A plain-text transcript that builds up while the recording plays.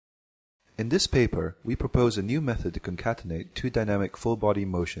In this paper, we propose a new method to concatenate two dynamic full-body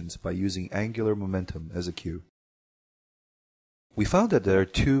motions by using angular momentum as a cue. We found that there are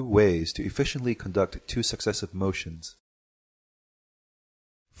two ways to efficiently conduct two successive motions.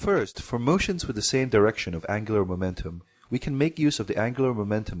 First, for motions with the same direction of angular momentum, we can make use of the angular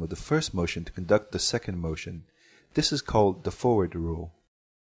momentum of the first motion to conduct the second motion. This is called the forward rule.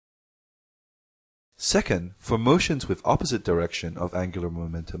 Second, for motions with opposite direction of angular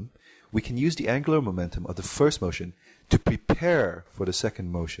momentum, we can use the angular momentum of the first motion to prepare for the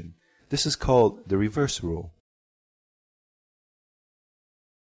second motion. This is called the reverse rule.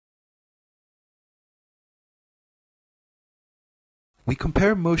 We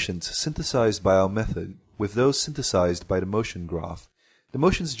compare motions synthesized by our method with those synthesized by the motion graph. The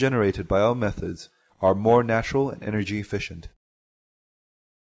motions generated by our methods are more natural and energy efficient.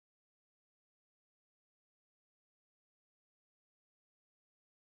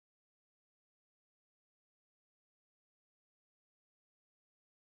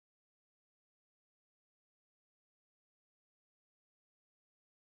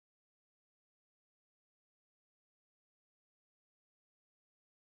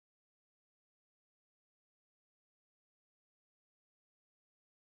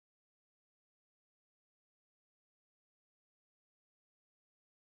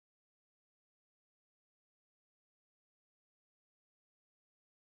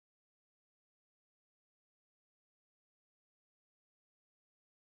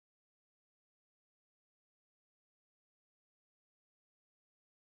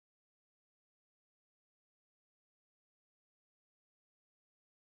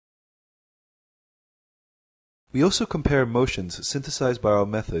 We also compare motions synthesized by our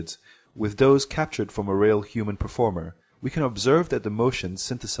methods with those captured from a real human performer. We can observe that the motions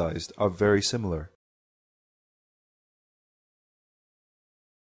synthesized are very similar.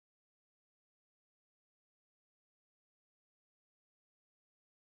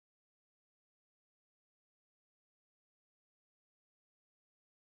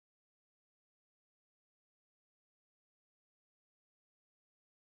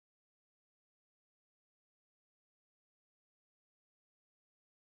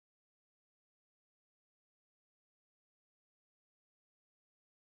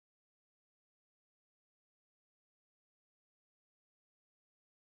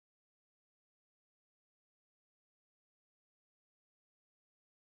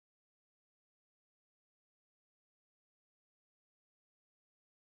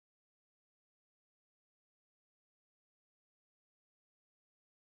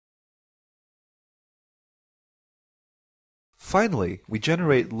 Finally, we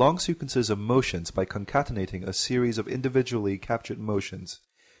generate long sequences of motions by concatenating a series of individually captured motions.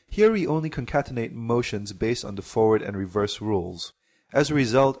 Here we only concatenate motions based on the forward and reverse rules. As a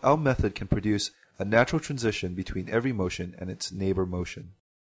result, our method can produce a natural transition between every motion and its neighbor motion.